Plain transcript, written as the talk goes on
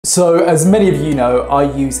So as many of you know,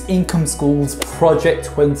 I use Income School's Project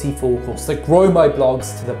 24 course to grow my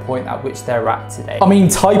blogs to the point at which they're at today. I mean,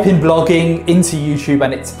 type in blogging into YouTube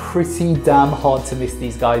and it's pretty damn hard to miss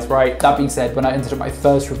these guys, right? That being said, when I entered my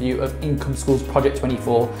first review of Income School's Project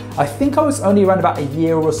 24, I think I was only around about a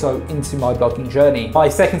year or so into my blogging journey. My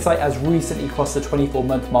second site has recently crossed the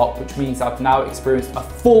 24-month mark, which means I've now experienced a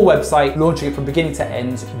full website, launching it from beginning to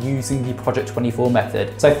end using the Project 24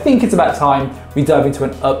 method. So I think it's about time we dive into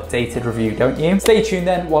an updated review, don't you? Stay tuned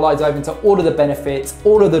then while I dive into all of the benefits,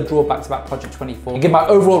 all of the drawbacks about Project 24, and give my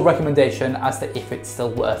overall recommendation as to if it's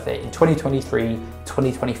still worth it in 2023,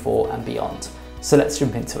 2024 and beyond. So let's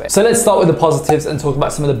jump into it. So let's start with the positives and talk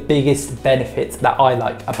about some of the biggest benefits that I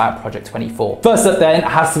like about Project 24. First up then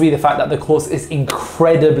has to be the fact that the course is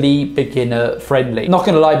incredibly beginner friendly. Not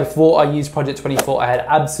gonna lie, before I used Project 24, I had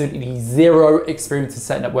absolutely zero experience in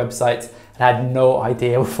setting up websites. I had no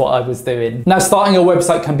idea what I was doing. Now, starting a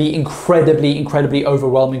website can be incredibly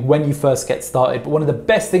overwhelming when you first get started, but one of the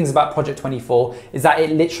best things about Project 24 is that it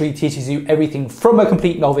literally teaches you everything from a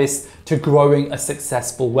complete novice to growing a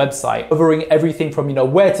successful website, covering everything from,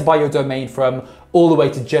 where to buy your domain from, all the way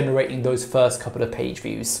to generating those first couple of page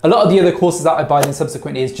views. A lot of the other courses that I buy then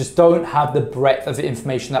subsequently just don't have the breadth of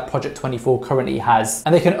information that Project 24 currently has.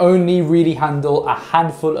 And they can only really handle a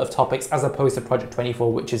handful of topics as opposed to Project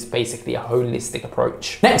 24, which is basically a holistic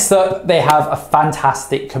approach. Next up, they have a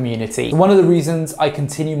fantastic community. One of the reasons I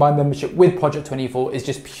continue my membership with Project 24 is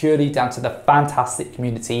just purely down to the fantastic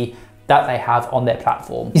community that they have on their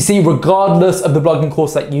platform. You see, regardless of the blogging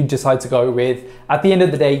course that you decide to go with, at the end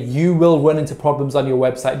of the day, you will run into problems on your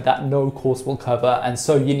website that no course will cover. And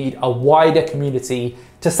so you need a wider community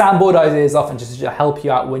to soundboard ideas off and just to help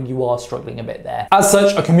you out when you are struggling a bit there. As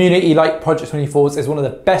such, a community like Project 24's is one of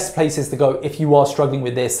the best places to go if you are struggling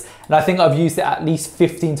with this. And I think I've used it at least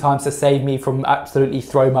 15 times to save me from absolutely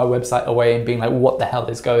throwing my website away and being like, what the hell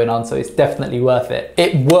is going on? So it's definitely worth it.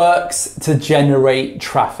 It works to generate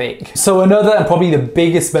traffic. So another and probably the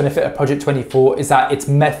biggest benefit of Project 24 is that its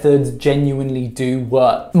methods genuinely do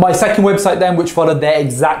work. My second website then, which followed their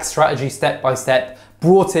exact strategy step by step,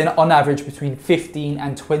 brought in on average between 15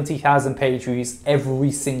 and 20,000 page views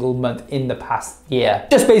every single month in the past year.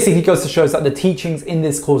 Just basically goes to show us that the teachings in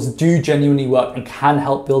this course do genuinely work and can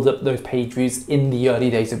help build up those page views in the early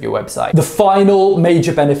days of your website. The final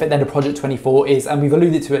major benefit then of Project 24 is, and we've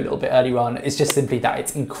alluded to it a little bit earlier on, is just simply that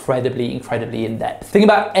it's incredibly in depth. Think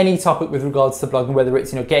about any topic with regards to blogging, whether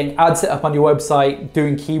it's getting ads set up on your website,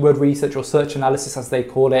 doing keyword research or search analysis as they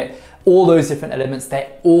call it, all those different elements,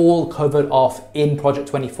 they're all covered off in Project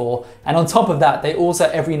 24. And on top of that, they also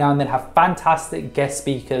every now and then have fantastic guest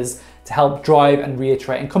speakers to help drive and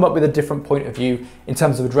reiterate and come up with a different point of view in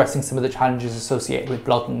terms of addressing some of the challenges associated with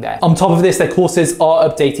blogging there. On top of this, their courses are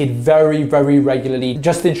updated very regularly,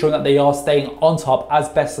 just ensuring that they are staying on top as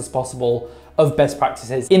best as possible of best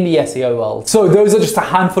practices in the SEO world. So those are just a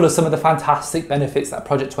handful of some of the fantastic benefits that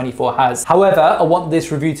Project 24 has. However, I want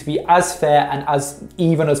this review to be as fair and as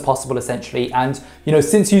even as possible, essentially. And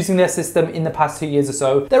since using their system in the past 2 years or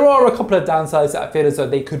so, there are a couple of downsides that I feel as though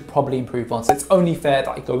they could probably improve on. So it's only fair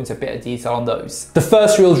that I go into a bit of detail on those. The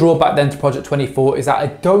first real drawback then to Project 24 is that I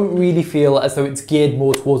don't really feel as though it's geared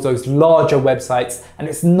more towards those larger websites, and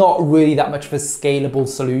it's not really that much of a scalable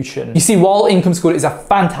solution. You see, while Income School is a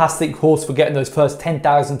fantastic course for getting those first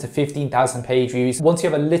 10,000 to 15,000 page views, once you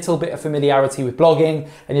have a little bit of familiarity with blogging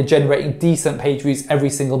and you're generating decent page views every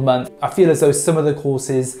single month, I feel as though some of the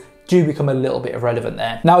courses do become a little bit irrelevant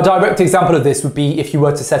there. Now, a direct example of this would be if you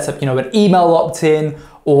were to set up, an email opt-in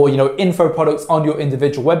or, info products on your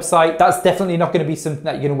individual website. That's definitely not going to be something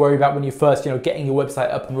that you're going to worry about when you're first, getting your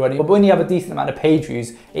website up and running. But when you have a decent amount of page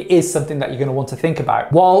views, it is something that you're going to want to think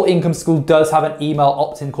about. While Income School does have an email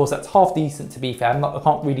opt-in course that's half decent, to be fair, I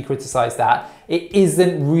can't really criticize that. It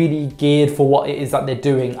isn't really geared for what it is that they're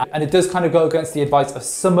doing. And it does kind of go against the advice of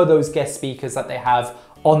some of those guest speakers that they have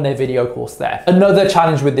on their video course there. Another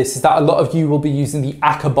challenge with this is that a lot of you will be using the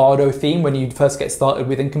Acabado theme when you first get started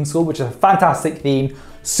with Income School, which is a fantastic theme,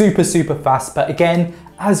 super fast. But again,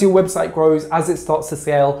 as your website grows, as it starts to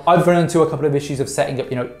scale, I've run into a couple of issues of setting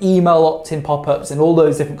up, email opt-in pop-ups and all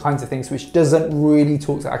those different kinds of things, which doesn't really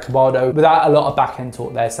talk to Acabado without a lot of back-end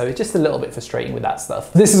talk there. So it's just a little bit frustrating with that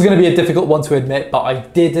stuff. This is going to be a difficult one to admit, but I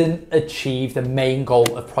didn't achieve the main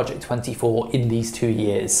goal of Project 24 in these 2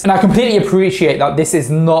 years. And I completely appreciate that this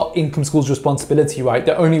is not Income School's responsibility, right?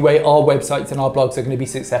 The only way our websites and our blogs are going to be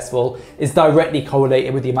successful is directly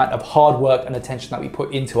correlated with the amount of hard work and attention that we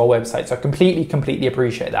put into our website. So I completely appreciate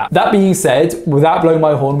appreciate that. That being said, without blowing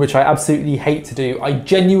my horn, which I absolutely hate to do, I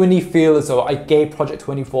genuinely feel as though I gave Project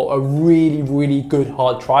 24 a really, really good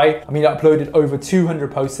hard try. I mean, I uploaded over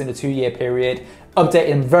 200 posts in a 2-year period, updating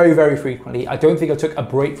them very, very frequently. I don't think I took a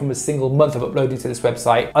break from a single month of uploading to this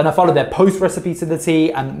website. And I followed their post recipe to the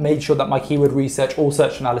T and made sure that my keyword research or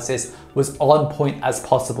search analysis was on point as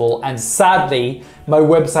possible. And sadly, my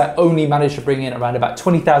website only managed to bring in around about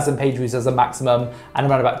 20,000 page views as a maximum and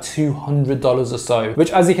around about $200 or so,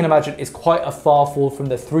 which, as you can imagine, is quite a far fall from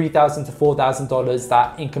the $3,000 to $4,000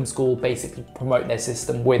 that Income School basically promote their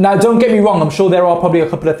system with. Now, don't get me wrong, I'm sure there are probably a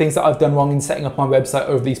couple of things that I've done wrong in setting up my website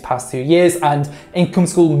over these past 2 years, and Income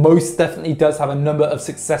School most definitely does have a number of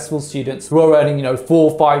successful students who are earning, $4,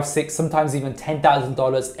 $5, $6, sometimes even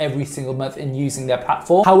 $10,000 every single month in using their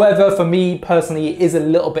platform. However, for me personally, it is a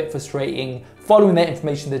little bit frustrating following their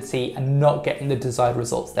information to the T and not getting the desired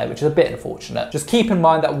results there, which is a bit unfortunate. Just keep in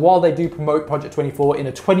mind that while they do promote Project 24 in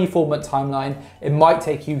a 24-month timeline, it might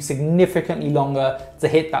take you significantly longer to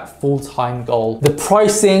hit that full-time goal. The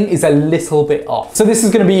pricing is a little bit off. So this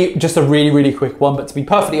is going to be just a really, really quick one, but to be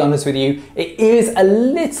perfectly honest with you, it is a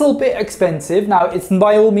little bit expensive. Now, it's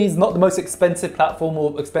by all means not the most expensive platform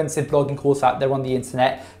or expensive blogging course out there on the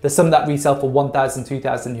internet. There's some that resell for 1,000,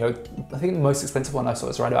 2,000, I think the most expensive one I saw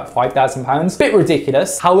was around about £5,000. Bit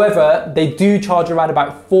ridiculous. However, they do charge around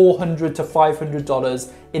about $400 to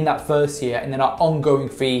 $500 in that first year, and then an ongoing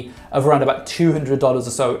fee of around about $200 or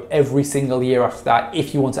so every single year after that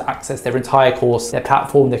if you want to access their entire course, their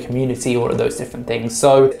platform, their community, all of those different things.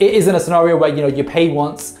 So it isn't a scenario where you pay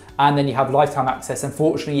once and then you have lifetime access.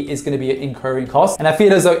 Unfortunately, it is going to be an incurring cost. And I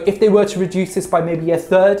feel as though if they were to reduce this by maybe a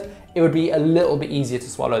third, it would be a little bit easier to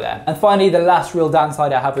swallow there. And finally, the last real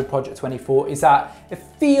downside I have with Project 24 is that it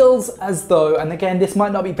feels as though, and again, this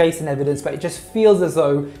might not be based in evidence, but it just feels as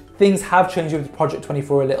though things have changed with Project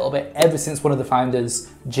 24 a little bit ever since one of the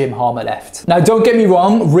founders, Jim Harmer, left. Now, don't get me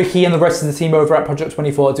wrong, Ricky and the rest of the team over at Project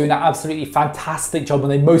 24 are doing an absolutely fantastic job,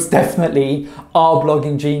 and they most definitely are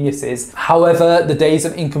blogging geniuses. However, the days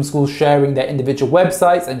of Income School sharing their individual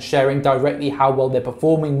websites and sharing directly how well they're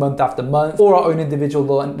performing month after month or our own individual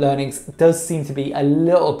learnings does seem to be a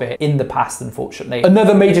little bit in the past, unfortunately.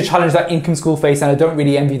 Another major challenge that Income School face, and I don't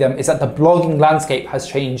really envy them, is that the blogging landscape has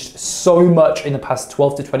changed so much in the past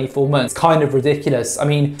 12 to 24 months. It's kind of ridiculous. I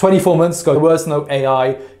mean, 24 months ago, there was no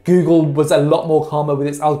AI. Google was a lot more calmer with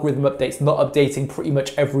its algorithm updates, not updating pretty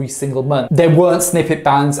much every single month. There weren't snippet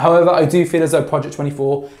bans. However, I do feel as though Project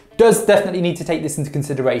 24 does definitely need to take this into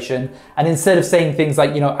consideration. And instead of saying things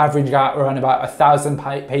like, average out around about 1,000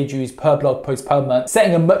 page views per blog post per month,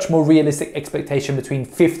 setting a much more realistic expectation between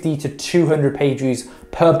 50 to 200 page views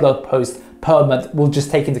per blog post per month will just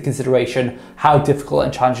take into consideration how difficult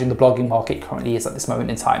and challenging the blogging market currently is at this moment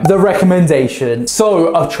in time. The recommendation.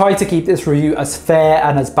 So I've tried to keep this review as fair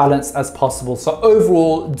and as balanced as possible. So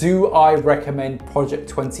overall, do I recommend Project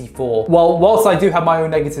 24? Well, whilst I do have my own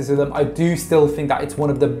negatives with them, I do still think that it's one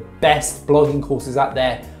of the best blogging courses out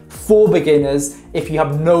there for beginners if you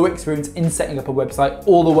have no experience in setting up a website,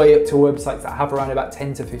 all the way up to websites that have around about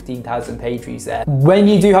 10 to 15,000 page views there. When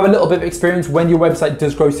you do have a little bit of experience, when your website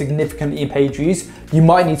does grow significantly in page views, you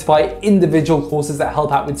might need to buy individual courses that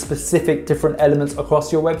help out with specific different elements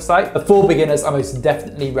across your website. But for beginners, I most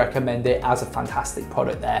definitely recommend it as a fantastic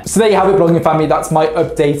product there. So there you have it, blogging family. That's my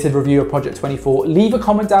updated review of Project 24. Leave a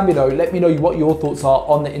comment down below. Let me know what your thoughts are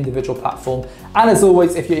on the individual platform. And as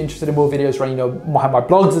always, if you're interested in more videos around, how my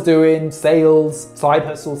blogs are doing, sales, side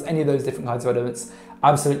hustles, any of those different kinds of elements,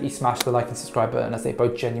 absolutely smash the like and subscribe button, as they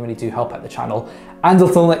both genuinely do help out the channel. And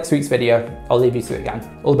until next week's video, I'll leave you to it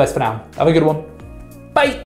again. All the best for now. Have a good one. Bye.